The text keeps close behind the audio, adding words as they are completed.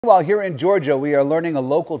While here in Georgia, we are learning a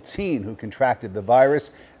local teen who contracted the virus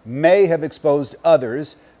may have exposed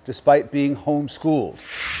others despite being homeschooled.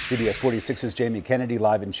 CBS 46's Jamie Kennedy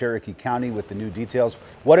live in Cherokee County with the new details.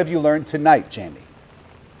 What have you learned tonight, Jamie?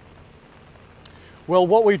 Well,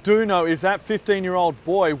 what we do know is that 15-year-old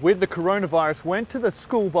boy with the coronavirus went to the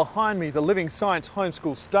school behind me, the Living Science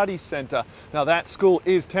Homeschool Study Centre. Now, that school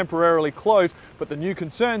is temporarily closed, but the new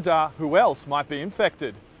concerns are who else might be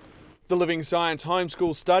infected. The Living Science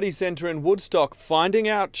Homeschool Study Centre in Woodstock finding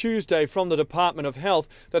out Tuesday from the Department of Health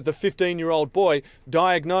that the 15-year-old boy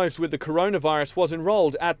diagnosed with the coronavirus was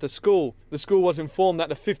enrolled at the school. The school was informed that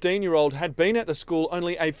the 15-year-old had been at the school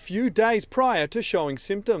only a few days prior to showing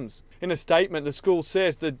symptoms. In a statement, the school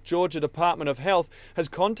says the Georgia Department of Health has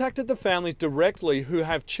contacted the families directly who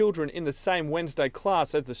have children in the same Wednesday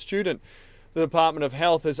class as the student. The Department of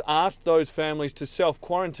Health has asked those families to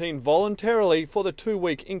self-quarantine voluntarily for the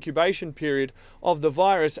 2-week incubation period of the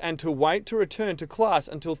virus and to wait to return to class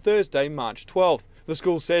until Thursday, March 12th. The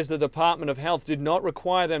school says the Department of Health did not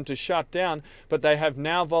require them to shut down, but they have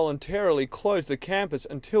now voluntarily closed the campus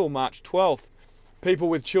until March 12th. People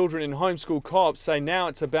with children in homeschool co-ops say now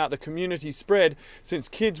it's about the community spread since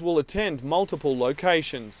kids will attend multiple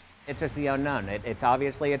locations. It's just the unknown. It's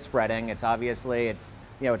obviously spreading.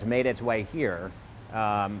 It's made its way here.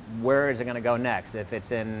 Where is it going to go next? If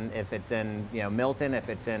it's in Milton, if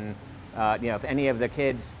it's in if any of the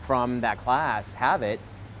kids from that class have it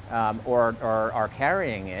or are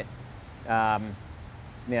carrying it,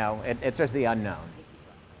 it's just the unknown.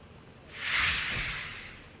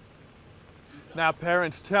 Now,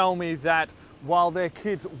 parents tell me that while their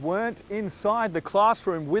kids weren't inside the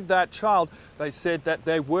classroom with that child, they said that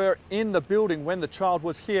they were in the building when the child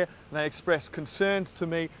was here, and they expressed concerns to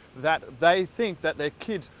me that they think that their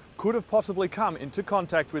kids could have possibly come into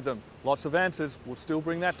contact with them. Lots of answers. We'll still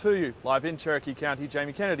bring that to you. Live in Cherokee County,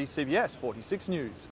 Jamie Kennedy, CBS 46 News.